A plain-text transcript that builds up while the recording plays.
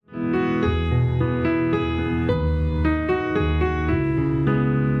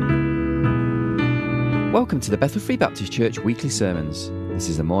Welcome to the Bethel Free Baptist Church weekly sermons. This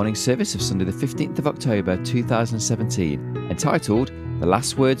is the morning service of Sunday the 15th of October 2017, entitled The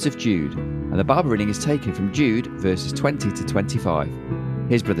Last Words of Jude, and the Bible reading is taken from Jude verses 20 to 25.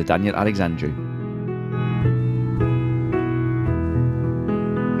 Here's Brother Daniel Alexandru.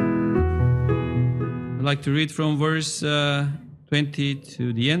 I'd like to read from verse 20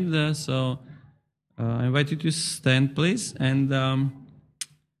 to the end, so I invite you to stand, please, and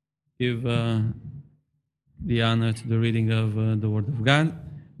give the honor to the reading of the Word of God.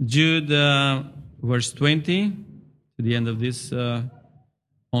 Jude, verse 20, to the end of this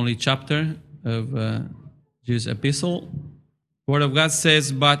only chapter of Jude's epistle. The Word of God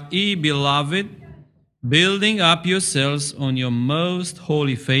says, "But ye, beloved, building up yourselves on your most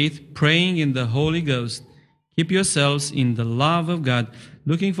holy faith, praying in the Holy Ghost, keep yourselves in the love of God,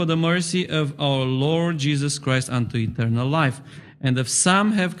 looking for the mercy of our Lord Jesus Christ unto eternal life. And of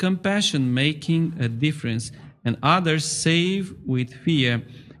some have compassion, making a difference, and others save with fear,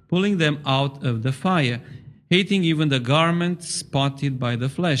 pulling them out of the fire, hating even the garment spotted by the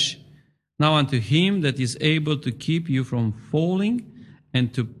flesh. Now unto him that is able to keep you from falling,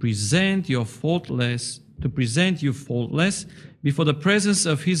 and to present you faultless before the presence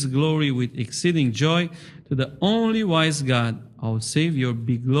of his glory with exceeding joy, to the only wise God, our Savior,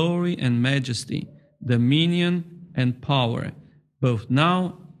 be glory and majesty, dominion and power, both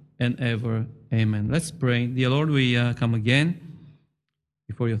now and ever. Amen." Let's pray. Dear Lord, we come again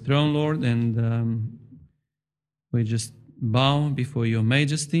before your throne, Lord, and we just bow before your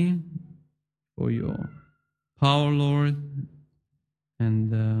majesty, for your power, Lord,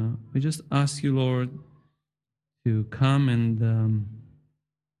 and we just ask you, Lord, to come and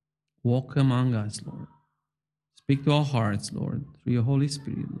walk among us, Lord. Speak to our hearts, Lord, through your Holy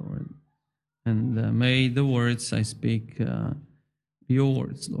Spirit, Lord, and may the words I speak your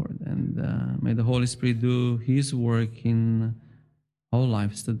words, Lord, and may the Holy Spirit do his work in our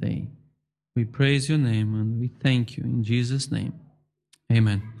lives today. We praise your name and we thank you in Jesus' name.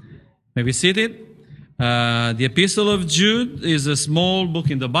 Amen. May be seated. The Epistle of Jude is a small book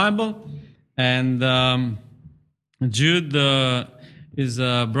in the Bible, and Jude is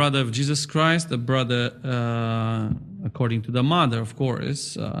a brother of Jesus Christ, a brother according to the mother, of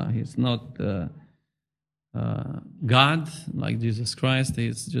course. He's not God, like Jesus Christ.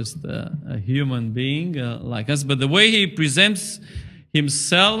 He's just a human being like us. But the way he presents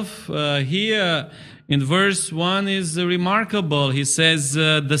himself here in verse 1 is remarkable. He says,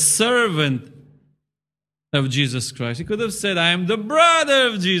 the servant of Jesus Christ. He could have said, I am the brother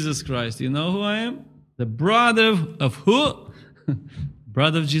of Jesus Christ. You know who I am? The brother of who?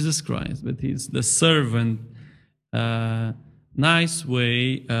 Brother of Jesus Christ. But he's the servant. Nice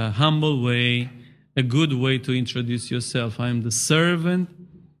way, humble way, a good way to introduce yourself. I am the servant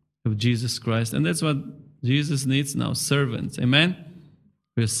of Jesus Christ. And that's what Jesus needs now, servants. Amen?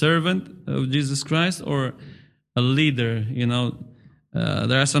 We're a servant of Jesus Christ or a leader. You know,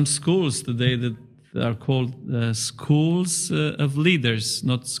 there are some schools today that are called schools of leaders,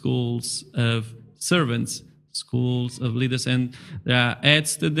 not schools of servants, schools of leaders. And there are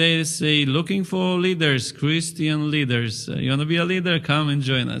ads today that say, looking for leaders, Christian leaders. You want to be a leader? Come and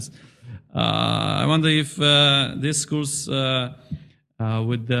join us. I wonder if these schools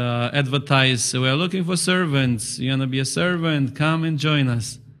would advertise, we are looking for servants. You want to be a servant? Come and join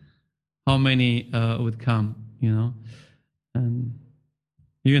us. How many would come, you know? And,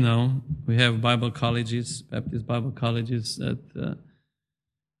 you know, we have Bible colleges, Baptist Bible colleges that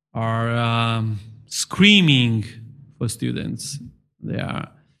are screaming for students. They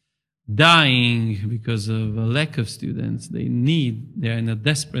are dying because of a lack of students. They are in a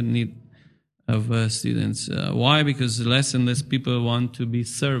desperate need of students. Why? Because less and less people want to be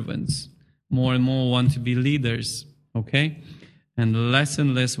servants. More and more want to be leaders, okay? And less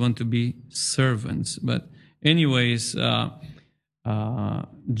want to be servants. But anyways,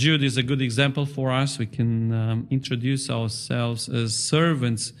 Jude is a good example for us. We can introduce ourselves as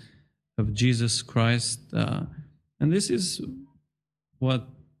servants of Jesus Christ. And this is what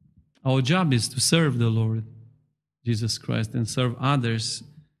our job is, to serve the Lord Jesus Christ and serve others.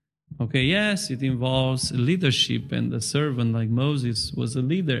 Okay, yes, it involves leadership, and the servant like Moses was a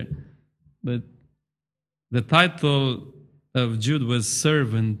leader. But the title of Jude was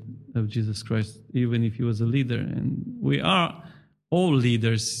servant of Jesus Christ, even if he was a leader. And we are all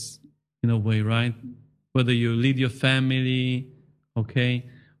leaders in a way, right? Whether you lead your family, okay,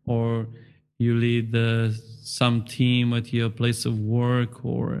 or you lead some team at your place of work,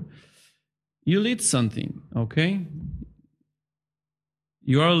 or you lead something, okay?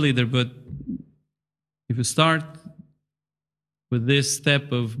 You are a leader, but if you start with this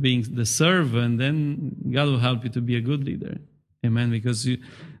step of being the servant, then God will help you to be a good leader. Amen. Because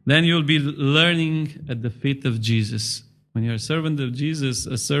then you'll be learning at the feet of Jesus. When you're a servant of Jesus,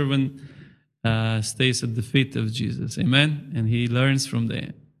 a servant stays at the feet of Jesus. Amen. And he learns from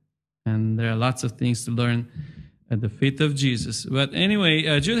there. And there are lots of things to learn at the feet of Jesus. But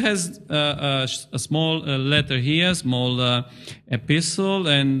anyway, Jude has a small letter here, a small epistle,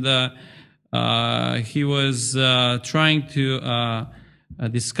 and he was trying to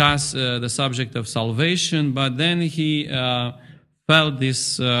discuss the subject of salvation, but then he felt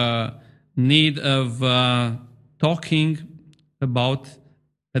this need of talking about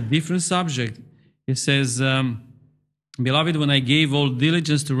a different subject. He says, Beloved, when I gave all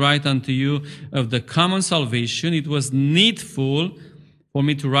diligence to write unto you of the common salvation, it was needful for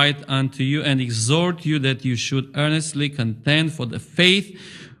me to write unto you and exhort you that you should earnestly contend for the faith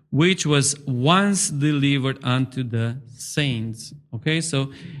which was once delivered unto the saints. Okay,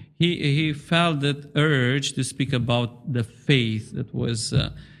 so he felt that urge to speak about the faith that was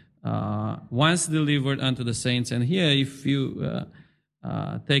once delivered unto the saints. And here, if you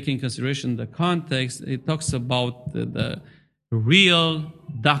take in consideration the context, it talks about the real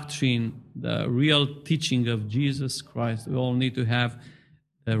doctrine, the real teaching of Jesus Christ. We all need to have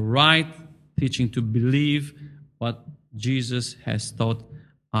the right teaching to believe what Jesus has taught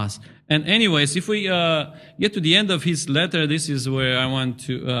us. And anyways, if we get to the end of his letter, this is where I want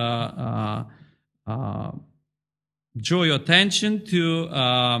to draw your attention to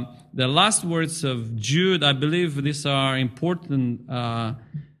the last words of Jude. I believe these are important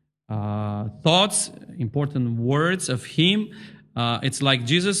thoughts, important words of him. It's like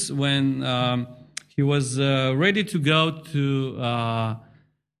Jesus when he was ready to go to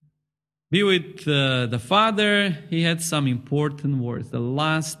be with the Father. He had some important words. The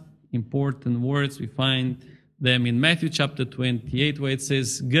last important words, we find them in Matthew chapter 28, where it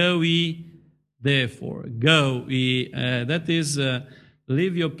says, Go ye therefore. Go ye. That is,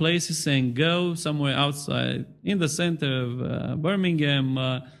 leave your places and go somewhere outside, in the center of Birmingham,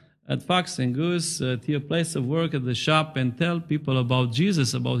 at Fox and Goose, to your place of work, at the shop, and tell people about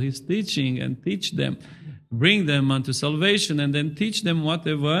Jesus, about his teaching, and teach them. Bring them unto salvation, and then teach them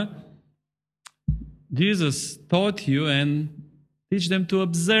whatever Jesus taught you, and teach them to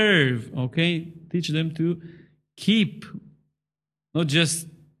observe, okay? Teach them to keep, not just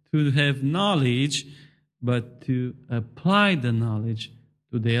to have knowledge, but to apply the knowledge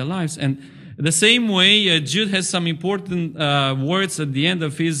to their lives. And the same way, Jude has some important words at the end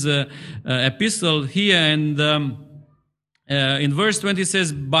of his epistle here, and in verse 20 it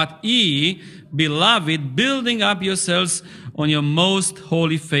says, But ye, beloved, building up yourselves on your most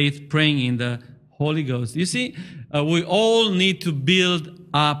holy faith, praying in the Holy Ghost. You see, we all need to build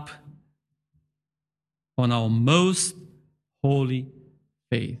up on our most holy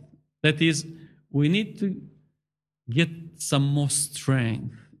faith. That is, we need to get some more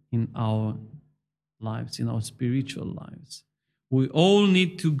strength in our lives, in our spiritual lives. We all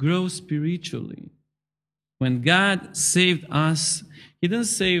need to grow spiritually. When God saved us, He didn't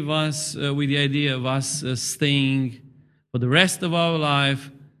save us with the idea of us staying for the rest of our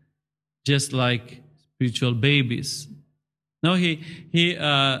life just like spiritual babies. No, He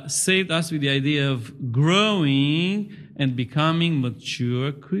saved us with the idea of growing and becoming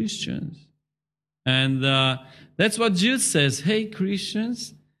mature Christians. And that's what Jude says. Hey,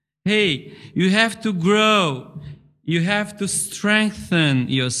 Christians, hey, you have to grow. You have to strengthen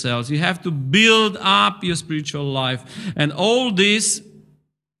yourselves. You have to build up your spiritual life. And all this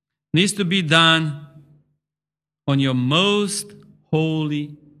needs to be done on your most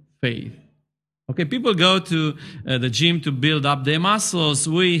holy faith. Okay, people go to the gym to build up their muscles.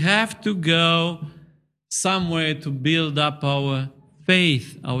 We have to go somewhere to build up our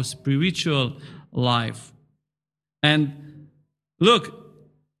faith, our spiritual life. And look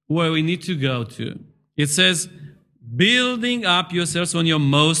where we need to go to. It says, building up yourselves on your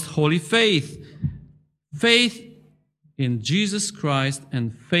most holy faith. Faith in Jesus Christ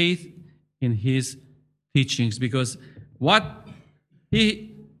and faith in His teachings. Because what he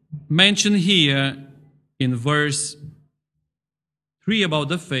mentioned here in verse 3 about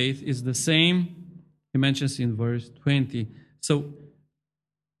the faith is the same he mentions in verse 20. So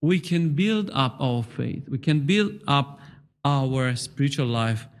we can build up our faith. We can build up our spiritual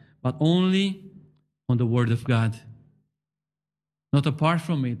life, but only on the Word of God. Not apart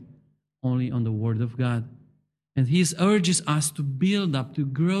from it, only on the Word of God. And He urges us to build up, to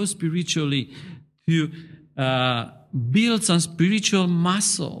grow spiritually, to build some spiritual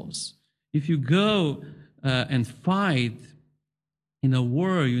muscles. If you go and fight in a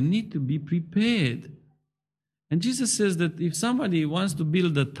war, you need to be prepared. And Jesus says that if somebody wants to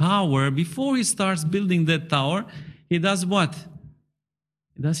build a tower, before he starts building that tower, he does what?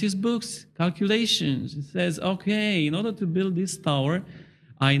 He does his books, calculations. He says, okay, in order to build this tower,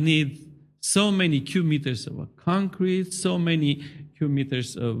 I need so many cubic meters of concrete, so many cubic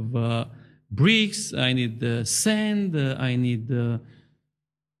meters of bricks, I need sand, I need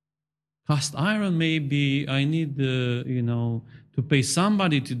cast iron maybe, I need, to pay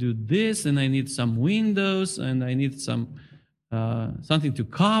somebody to do this, and I need some windows, and I need some something to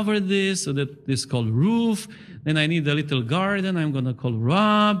cover this, so that this is called roof. Then I need a little garden, I'm going to call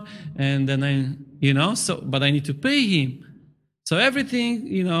Rob, and then but I need to pay him. So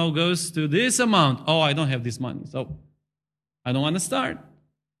everything, goes to this amount. Oh, I don't have this money, so I don't want to start.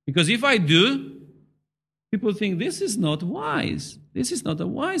 Because if I do, people think this is not wise. This is not a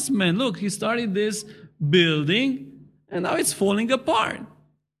wise man. Look, he started this building, and now it's falling apart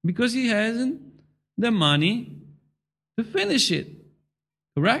because he hasn't the money to finish it.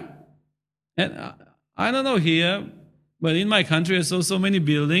 Correct? And I don't know here, but in my country I saw so many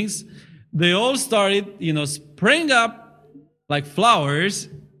buildings. They all started, spring up like flowers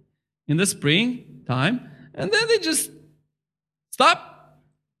in the springtime, and then they just stop.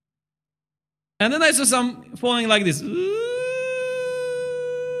 And then I saw some falling like this.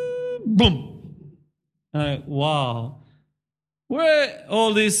 Boom. Wow. Where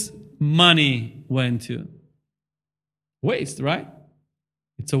all this money went to? Waste, right?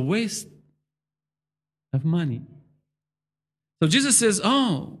 It's a waste of money. So Jesus says,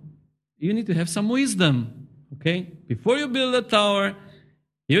 you need to have some wisdom, okay? Before you build a tower,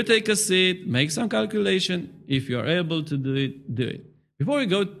 you take a seat, make some calculation. If you are able to do it, do it. Before we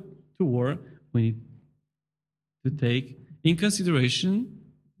go to war, we need to take in consideration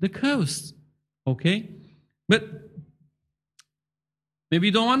the cost, okay? But maybe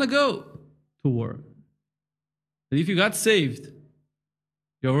you don't want to go to war. But if you got saved,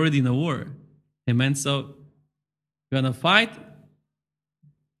 you're already in a war. Amen? So, you're going to fight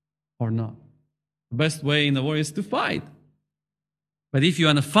or not? The best way in the war is to fight. But if you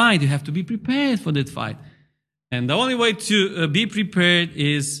want to fight, you have to be prepared for that fight. And the only way to be prepared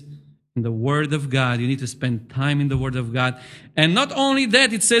is in the Word of God. You need to spend time in the Word of God. And not only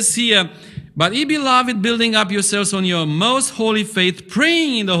that, it says here, but ye beloved, building up yourselves on your most holy faith,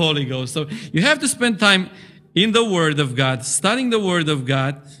 praying in the Holy Ghost. So you have to spend time in the Word of God, studying the Word of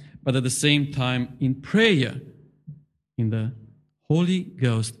God, but at the same time in prayer, in the Holy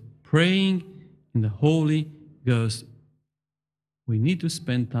Ghost, praying in the Holy Ghost. We need to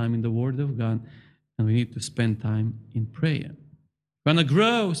spend time in the Word of God, and we need to spend time in prayer. If we want to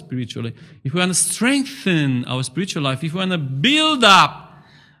grow spiritually, if we want to strengthen our spiritual life, if we want to build up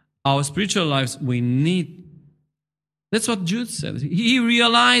our spiritual lives, we need. That's what Jude said. He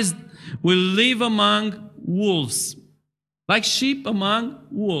realized we live among wolves, like sheep among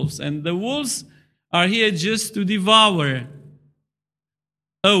wolves. And the wolves are here just to devour.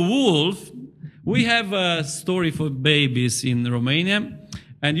 A wolf, we have a story for babies in Romania,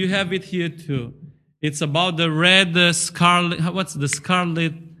 and you have it here too. It's about the red scarlet. What's the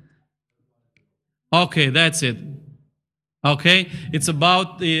scarlet? Okay, that's it. Okay, it's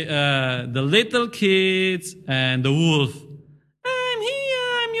about the little kids and the wolf. I'm here.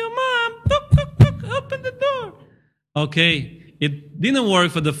 I'm your mom. Tuk, tuk, tuk, open the door. Okay, it didn't work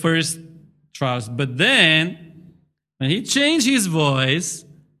for the first trials, but then when he changed his voice,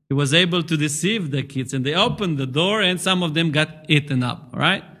 he was able to deceive the kids, and they opened the door, and some of them got eaten up. All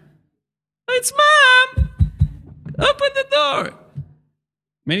right? It's Mom! Open the door!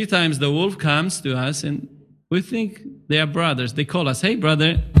 Many times the wolf comes to us and we think they are brothers. They call us, hey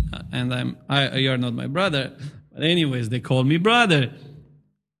brother, and you're not my brother. But anyways, they call me brother.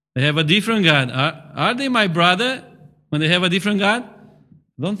 They have a different God. Are they my brother when they have a different God?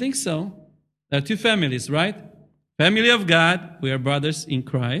 Don't think so. There are two families, right? Family of God, we are brothers in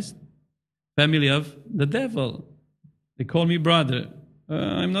Christ. Family of the devil. They call me brother.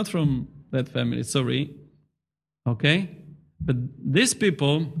 I'm not from that family, sorry. Okay? But these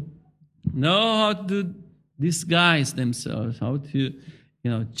people know how to disguise themselves, how to,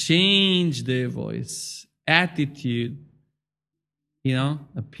 change their voice, attitude,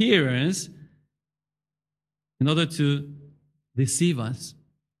 appearance in order to deceive us.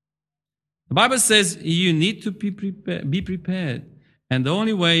 The Bible says you need to be prepared. And the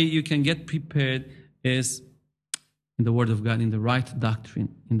only way you can get prepared is in the Word of God, in the right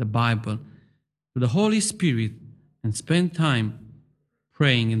doctrine, in the Bible, with the Holy Spirit, and spend time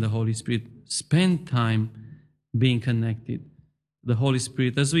praying in the Holy Spirit. Spend time being connected to the Holy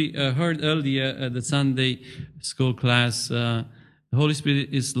Spirit. As we heard earlier at the Sunday school class, the Holy Spirit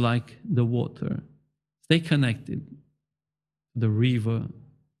is like the water. Stay connected to the river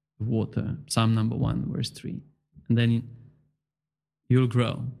of water. Psalm number 1, verse 3. And then you'll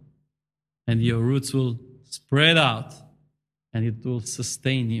grow. And your roots will spread out. And it will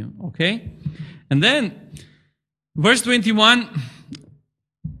sustain you. Okay? And then, verse 21,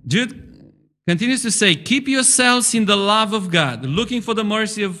 Jude continues to say, keep yourselves in the love of God, looking for the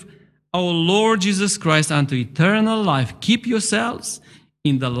mercy of our Lord Jesus Christ unto eternal life. Keep yourselves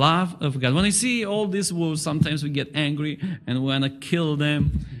in the love of God. When I see all these wolves, sometimes we get angry and we want to kill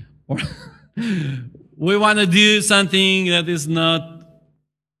them. Or we want to do something that is not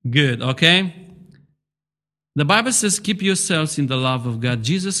good, okay? The Bible says, keep yourselves in the love of God.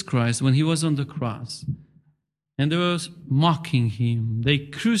 Jesus Christ, when he was on the cross, and they were mocking him. They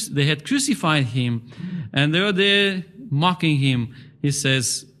had crucified him, and they were there mocking him. He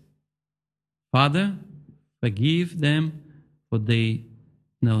says, Father, forgive them, for they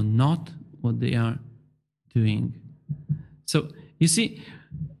know not what they are doing. So, you see,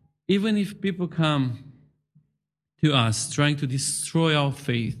 even if people come to us trying to destroy our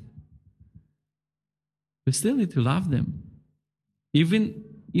faith, we still need to love them. Even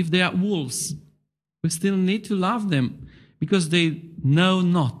if they are wolves, we still need to love them because they know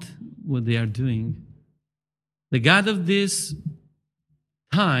not what they are doing. The God of these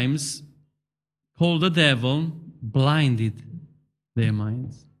times, called the devil, blinded their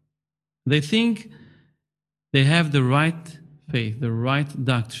minds. They think they have the right faith, the right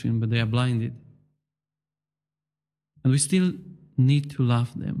doctrine, but they are blinded. And we still need to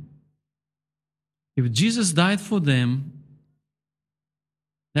love them. If Jesus died for them,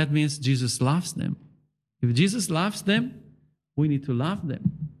 that means Jesus loves them. If Jesus loves them, we need to love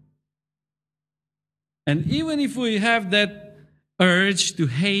them. And even if we have that urge to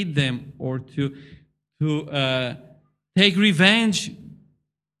hate them or to take revenge,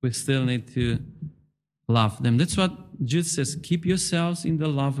 we still need to love them. That's what Jude says, keep yourselves in the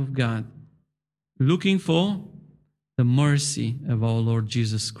love of God, looking for the mercy of our Lord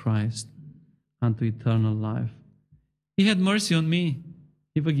Jesus Christ unto eternal life. He had mercy on me.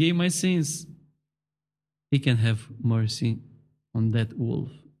 He forgave my sins. He can have mercy on that wolf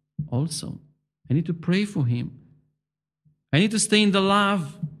also. I need to pray for him. I need to stay in the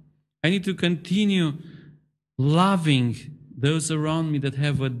love. I need to continue loving those around me that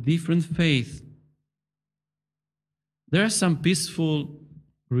have a different faith. There are some peaceful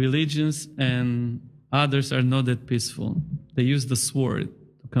religions and others are not that peaceful. They use the sword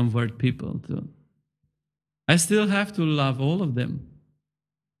to convert people to. I still have to love all of them.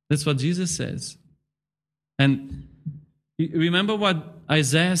 That's what Jesus says. And remember what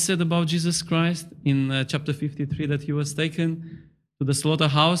Isaiah said about Jesus Christ in chapter 53, that he was taken to the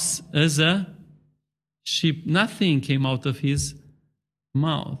slaughterhouse as a sheep. Nothing came out of his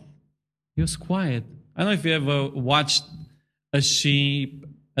mouth. He was quiet. I don't know if you ever watched a sheep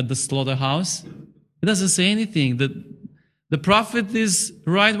at the slaughterhouse. It doesn't say anything. The prophet is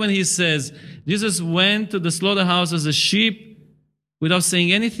right when he says Jesus went to the slaughterhouse as a sheep without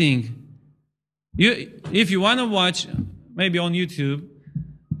saying anything. If you want to watch, maybe on YouTube,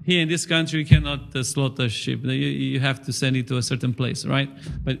 here in this country you cannot slaughter sheep. You have to send it to a certain place, right?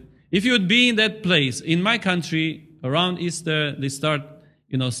 But if you would be in that place, in my country, around Easter, they start,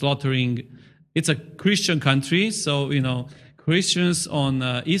 slaughtering. It's a Christian country, so, Christians on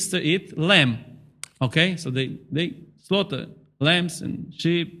Easter eat lamb. Okay? So they slaughter lambs and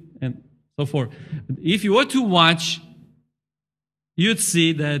sheep and so forth. If you were to watch, you'd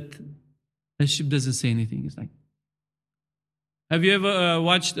see that the sheep doesn't say anything. It's like, have you ever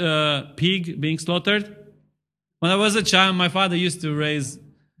watched a pig being slaughtered? When I was a child, my father used to raise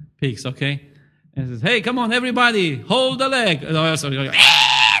pigs, okay? And he says, hey, come on, everybody, hold the leg. And I was like, hold the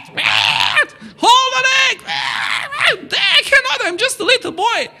leg! I cannot, I'm just a little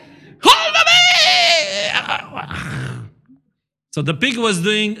boy. Hold the leg! So the pig was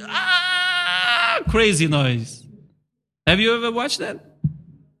doing crazy noise. Have you ever watched that?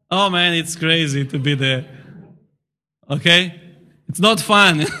 Oh man, it's crazy to be there. Okay? It's not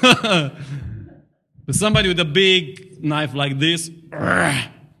fun. But somebody with a big knife like this,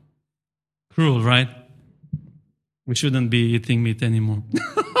 cruel, right? We shouldn't be eating meat anymore.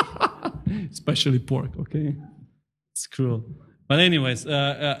 Especially pork, okay? It's cruel. But anyways,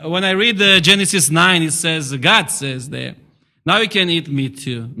 when I read Genesis 9, it says, God says there, now you can eat meat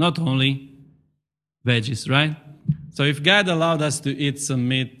too, not only veggies, right? So if God allowed us to eat some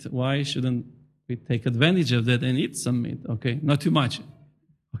meat, why shouldn't we take advantage of that and eat some meat? Okay, not too much.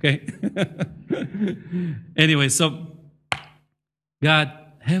 Okay? Anyway, so God,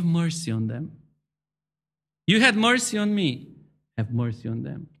 have mercy on them. You had mercy on me. Have mercy on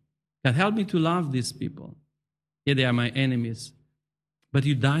them. God, help me to love these people. Yeah, they are my enemies, but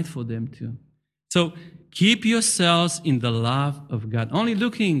you died for them too. So keep yourselves in the love of God. Only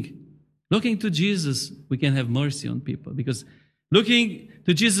looking to Jesus, we can have mercy on people. Because looking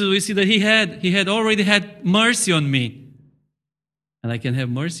to Jesus, we see that he had already had mercy on me. And I can have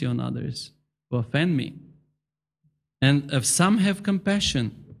mercy on others who offend me. And if some have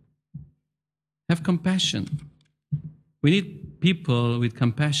compassion, we need people with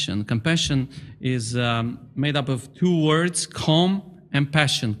compassion. Compassion is made up of two words, calm and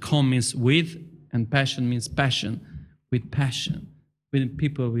passion. Calm means with, and passion means passion. With passion. We need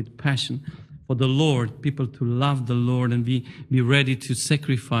people with passion for the Lord, people to love the Lord and be ready to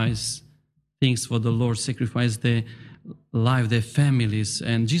sacrifice things for the Lord, sacrifice their life, their families.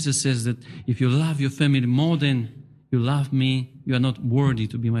 And Jesus says that if you love your family more than you love me, you are not worthy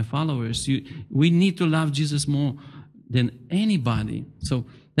to be my followers. We need to love Jesus more than anybody. So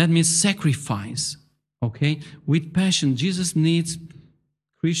that means sacrifice, okay? With passion. Jesus needs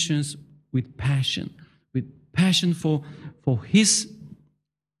Christians with passion for his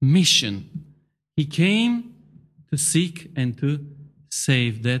mission. He came to seek and to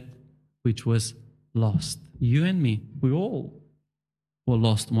save that which was lost. You and me, we all were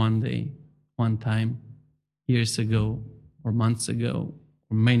lost one day, one time, years ago, or months ago,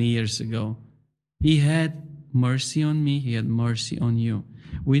 or many years ago. He had mercy on me. He had mercy on you.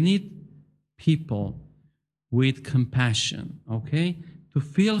 We need people with compassion, okay? To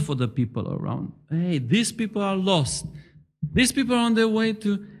feel for the people around. Hey, these people are lost. These people are on their way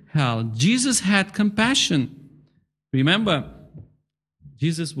to hell. Jesus had compassion. Remember,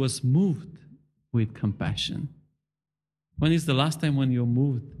 Jesus was moved with compassion. When is the last time when you're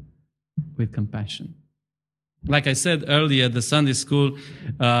moved with compassion? Like I said earlier, the Sunday school,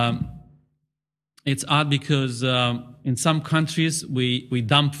 it's odd because in some countries we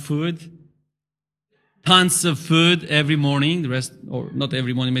dump food, tons of food every morning. The rest, or not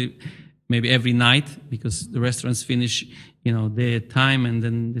every morning, maybe every night, because the restaurants finish, their time, and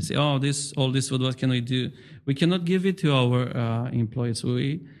then they say, "Oh, all this food, what can we do?" We cannot give it to our employees. So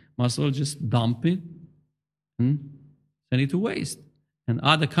we must well just dump it and send it to waste. And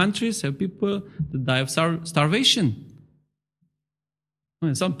other countries have people that die of starvation.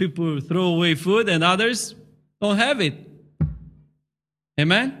 And some people throw away food and others don't have it.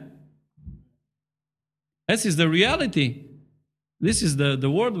 Amen? This is the reality. This is the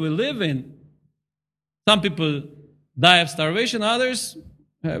world we live in. Some people die of starvation, others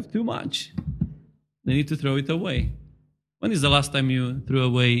have too much. They need to throw it away. When is the last time you threw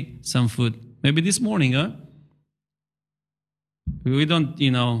away some food? Maybe this morning, huh? We don't,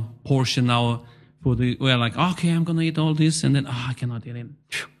 portion our food. We're like, okay, I'm going to eat all this, and then, I cannot eat it.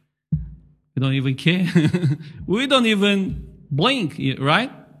 We don't even care. We don't even blink,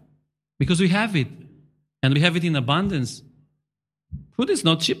 right? Because we have it. And we have it in abundance. Food is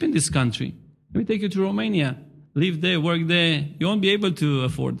not cheap in this country. Let me take you to Romania. Live there, work there. You won't be able to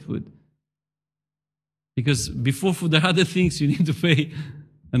afford food. Because before food, there are other things you need to pay.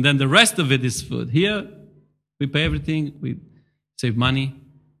 And then the rest of it is food. Here, we pay everything. We save money.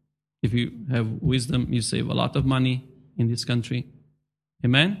 If you have wisdom, you save a lot of money in this country.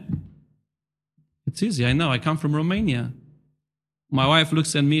 Amen? It's easy. I know. I come from Romania. My wife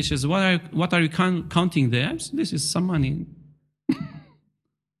looks at me. She says, what are you counting there? This is some money.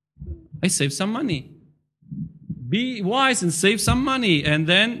 I save some money. Be wise and save some money. And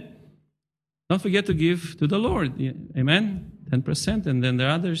then don't forget to give to the Lord. Amen? 10%. And then there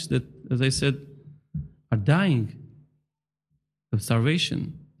are others that, as I said, are dying of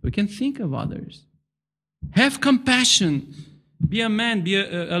starvation. We can think of others. Have compassion. Be a man, be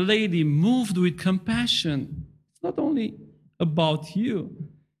a lady moved with compassion. It's not only about you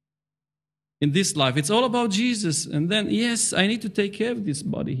in this life. It's all about Jesus. And then, yes, I need to take care of this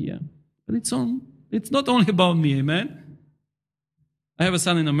body here. But it's not only about me, amen? I have a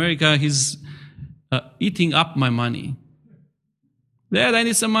son in America. He's eating up my money. Dad, I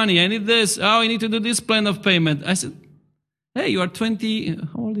need some money. I need this. Oh, I need to do this plan of payment. I said, hey, you are 20.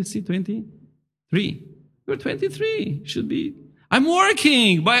 How old is he? 23. You're 23. Should be. I'm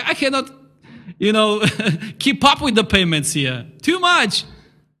working, but I cannot, keep up with the payments here. Too much.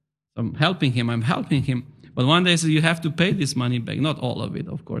 I'm helping him. But one day I said, you have to pay this money back. Not all of it,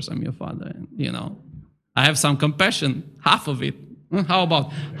 of course. I'm your father. I have some compassion. Half of it. How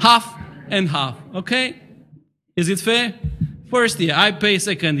about half and half? Okay? Is it fair? First year, I pay.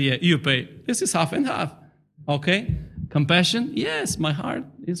 Second year, you pay. This is half and half. Okay? Compassion? Yes, my heart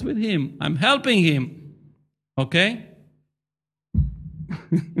is with him. I'm helping him. Okay?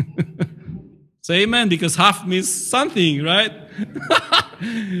 Say amen, because half means something, right?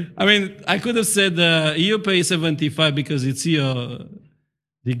 I mean, I could have said you pay 75 because it's your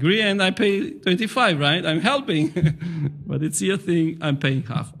degree and I pay 25, right? I'm helping. But it's your thing, I'm paying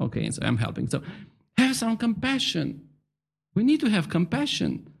half. Okay, so I'm helping. So have some compassion. We need to have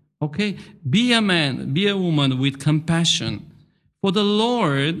compassion. Okay? Be a man, be a woman with compassion for the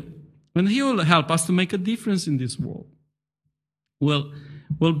Lord, and He will help us to make a difference in this world. Will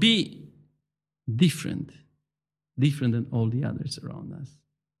be different than all the others around us.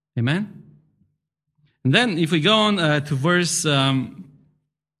 Amen? And then if we go on to verse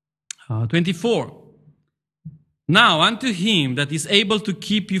 24. Now unto Him that is able to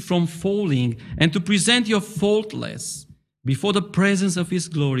keep you from falling and to present you faultless before the presence of His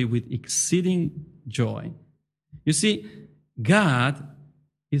glory with exceeding joy. You see, God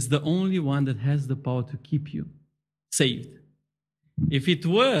is the only one that has the power to keep you saved. If it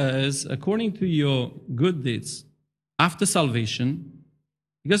was according to your good deeds after salvation,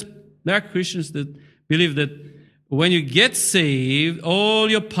 because there are Christians that believe that when you get saved, all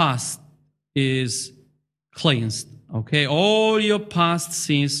your past is cleansed, okay? All your past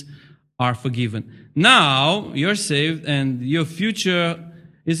sins are forgiven. Now, you're saved and your future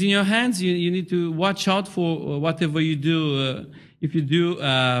is in your hands. You need to watch out for whatever you do. If you do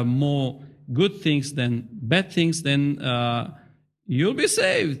more good things than bad things, then you'll be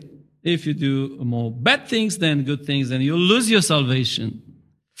saved. If you do more bad things than good things, then you'll lose your salvation.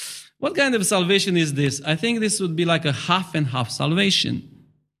 What kind of salvation is this? I think this would be like a half and half salvation.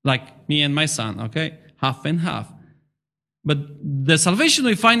 Like me and my son, okay? Half and half. But the salvation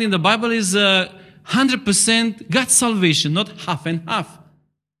we find in the Bible is 100% God's salvation, not half and half.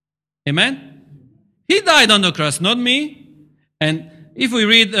 Amen? He died on the cross, not me. And if we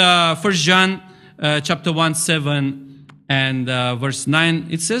read 1 John chapter 1, 7 and verse 9,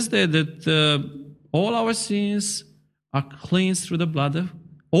 it says there that all our sins are cleansed through the blood of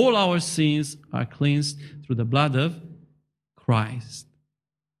all our sins are cleansed through the blood of Christ.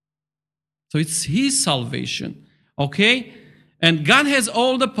 So it's His salvation. Okay? And God has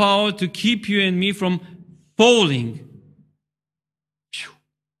all the power to keep you and me from falling.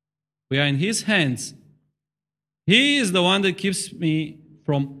 We are in His hands. He is the one that keeps me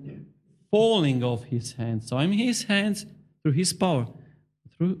from falling off His hands. So I'm in His hands through His power.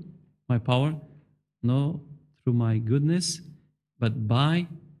 Through my power? No, through my goodness, but by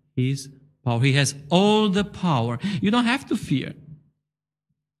His power. He has all the power. You don't have to fear.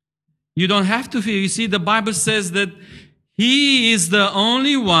 You don't have to fear. You see, the Bible says that He is the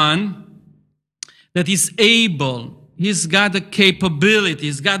only one that is able. He's got the capability.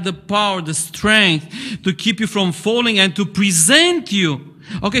 He's got the power, the strength to keep you from falling and to present you.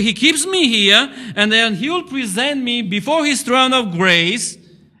 Okay, He keeps me here, and then He will present me before His throne of grace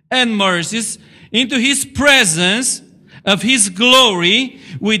and mercies into His presence of His glory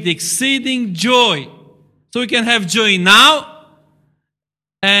with exceeding joy. So we can have joy now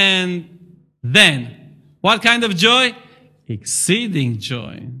and then. What kind of joy? Exceeding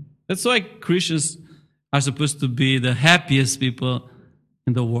joy. That's why Christians are supposed to be the happiest people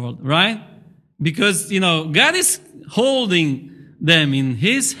in the world, right? Because, God is holding them in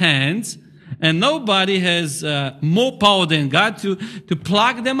His hands, and nobody has more power than God to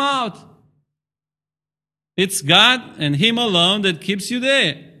pluck them out. It's God and Him alone that keeps you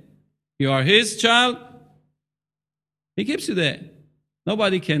there. You are His child. He keeps you there.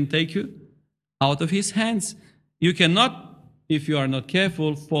 Nobody can take you out of His hands. You cannot, if you are not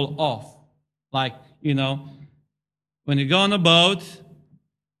careful, fall off. Like, when you go on a boat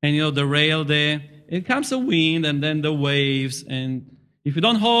and, the rail there, it comes a wind and then the waves. And if you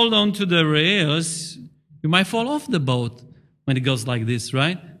don't hold on to the rails, you might fall off the boat when it goes like this,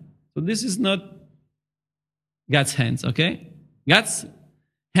 right? So this is not God's hands, okay? God's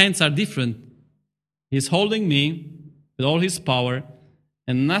hands are different. He's holding me with all His power,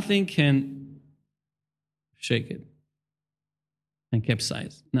 and nothing can shake it and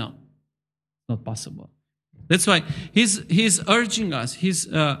capsize. No, not possible. That's why He's urging us. He's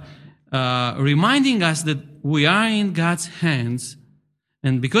reminding us that we are in God's hands,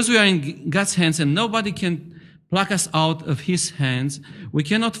 and because we are in God's hands and nobody can pluck us out of His hands, we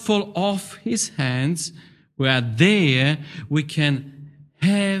cannot fall off His hands. We are there, we can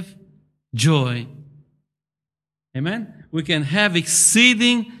have joy. Amen? We can have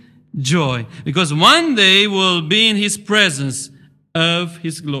exceeding joy. Because one day we'll be in His presence of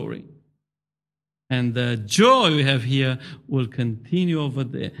His glory. And the joy we have here will continue over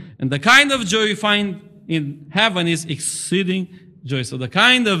there. And the kind of joy we find in heaven is exceeding joy. So the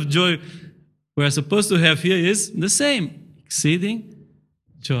kind of joy we are supposed to have here is the same. Exceeding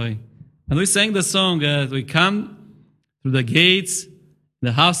joy. And we sang the song, we come through the gates,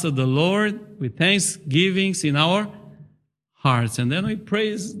 the house of the Lord, with thanksgivings in our hearts. And then we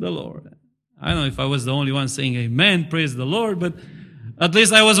praise the Lord. I don't know if I was the only one saying amen, praise the Lord, but at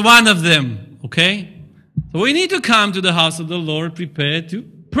least I was one of them, okay? So we need to come to the house of the Lord prepared to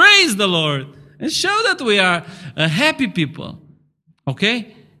praise the Lord and show that we are a happy people,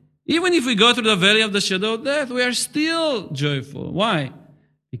 okay? Even if we go through the valley of the shadow of death, we are still joyful. Why?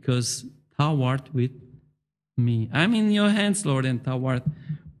 Because thou art with me. I'm in your hands, Lord, and thou art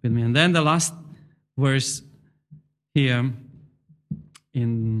with me. And then the last verse here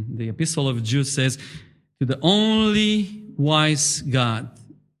in the epistle of Jude says, to the only wise God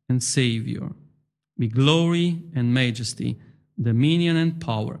and Savior be glory and majesty, dominion and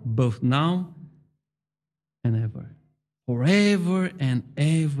power, both now and ever. Forever and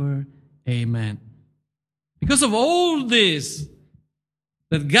ever. Amen. Because of all this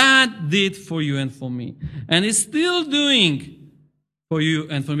that God did for you and for me, and is still doing for you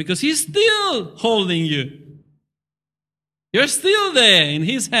and for me, because He's still holding you. You're still there in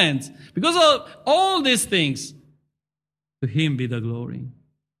His hands. Because of all these things, to Him be the glory.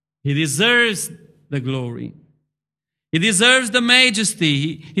 He deserves the glory. He deserves the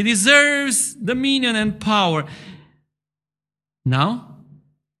majesty. He deserves dominion and power. Now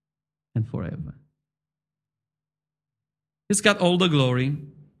and forever. He's got all the glory.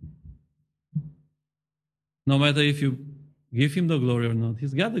 No matter if you give Him the glory or not,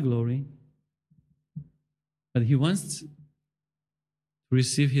 He's got the glory. But He wants to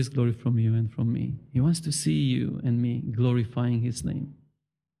receive His glory from you and from me. He wants to see you and me glorifying His name.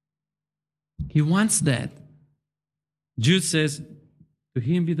 He wants that. Jude says, to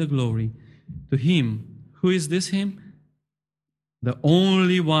Him be the glory. To Him. Who is this Him? The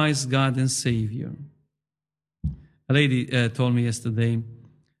only wise God and Savior. A lady told me yesterday,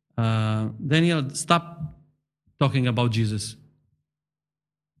 Daniel, stop talking about Jesus.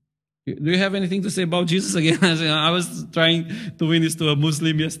 Do you have anything to say about Jesus again? I was trying to win this to a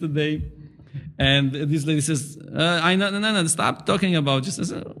Muslim yesterday. And this lady says, no, stop talking about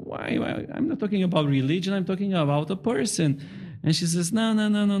Jesus. I said, why? I'm not talking about religion. I'm talking about a person. And she says,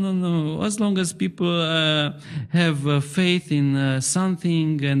 no. As long as people have faith in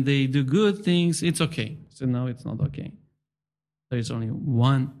something and they do good things, it's okay. I said, no, it's not okay. There is only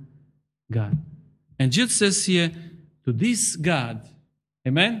one God. And Jude says here, to this God,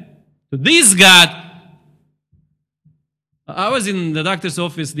 amen? To this God. I was in the doctor's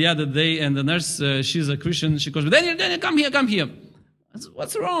office the other day, and the nurse, she's a Christian, she goes, Daniel, come here. I said,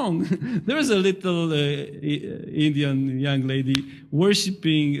 what's wrong? There was a little Indian young lady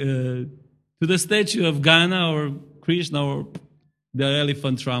worshiping to the statue of Ghana or Krishna or the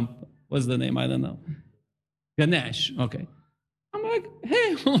elephant trump. What's the name? I don't know. Ganesh. Okay. I'm like,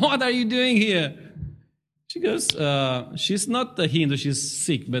 hey, what are you doing here? She goes, she's not a Hindu, she's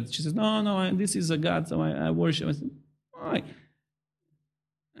Sikh, but she says, no, this is a God, so I worship. I said, why?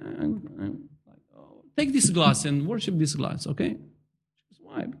 Take this glass and worship this glass, okay?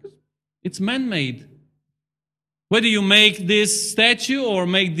 Why? Because it's man-made. Whether you make this statue or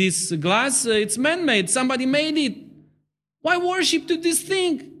make this glass, it's man-made. Somebody made it. Why worship to this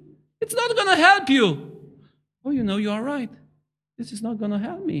thing? It's not going to help you. Oh, you are right. This is not going to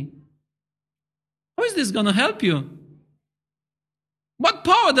help me. How is this going to help you? What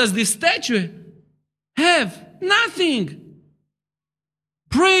power does this statue have? Nothing.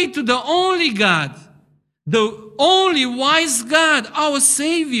 Pray to the only God, the only wise God, our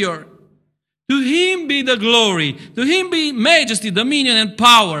Savior. To Him be the glory. To Him be majesty, dominion, and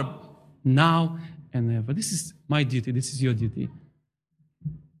power, now and ever. This is my duty. This is your duty.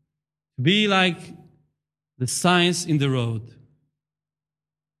 Be like the signs in the road.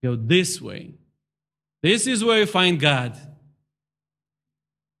 Go this way. This is where you find God.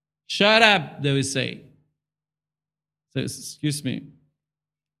 Shut up, they will say. Says, excuse me.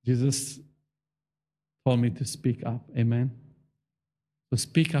 Jesus told me to speak up. Amen. So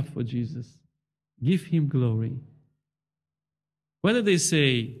speak up for Jesus. Give Him glory. Whether they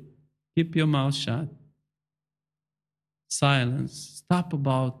say, keep your mouth shut, silence, stop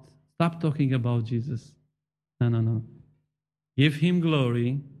talking about Jesus. No. Give Him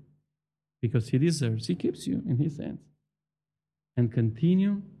glory because He deserves. He keeps you in His hands. And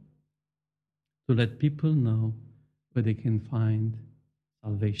continue to let people know where they can find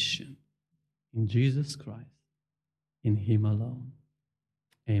salvation in Jesus Christ, in Him alone.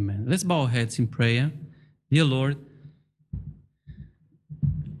 Amen. Let's bow our heads in prayer. Dear Lord,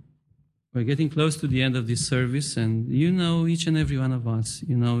 we're getting close to the end of this service, and you know each and every one of us.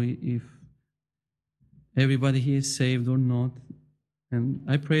 You know if everybody here is saved or not. And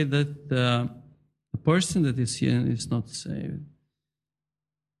I pray that The person that is here is not saved.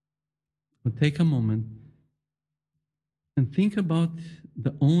 But take a moment and think about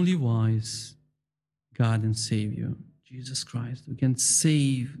the only wise God and Savior, Jesus Christ, who can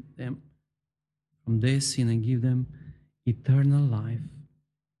save them from their sin and give them eternal life.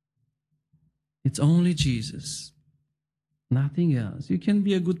 It's only Jesus, nothing else. You can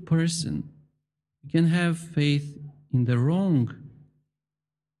be a good person. You can have faith in the wrong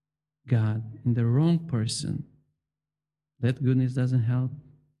God, in the wrong person. That goodness doesn't help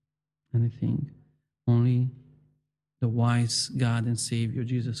anything. Only the wise God and Savior,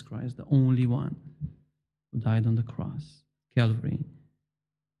 Jesus Christ, the only one who died on the cross, Calvary.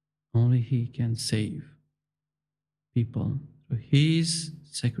 Only He can save people through His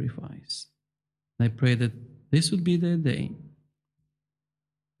sacrifice. And I pray that this would be the day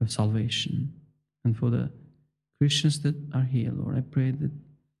of salvation. And for the Christians that are here, Lord, I pray that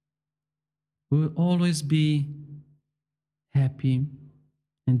we will always be happy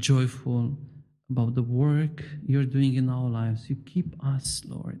and joyful about the work you're doing in our lives. You keep us,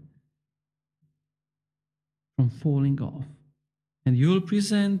 Lord, from falling off. And you will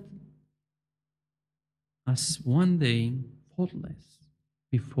present us one day faultless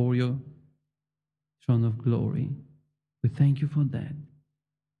before your throne of glory. We thank you for that.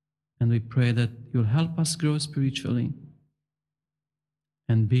 And we pray that you'll help us grow spiritually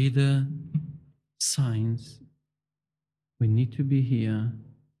and be the signs we need to be here,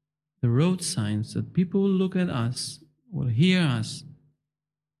 the road signs that people will look at us, will hear us,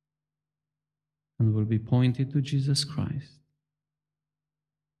 and will be pointed to Jesus Christ.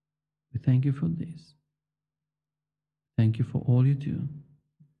 We thank you for this. Thank you for all you do.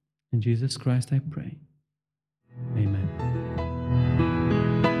 In Jesus Christ I pray. Amen.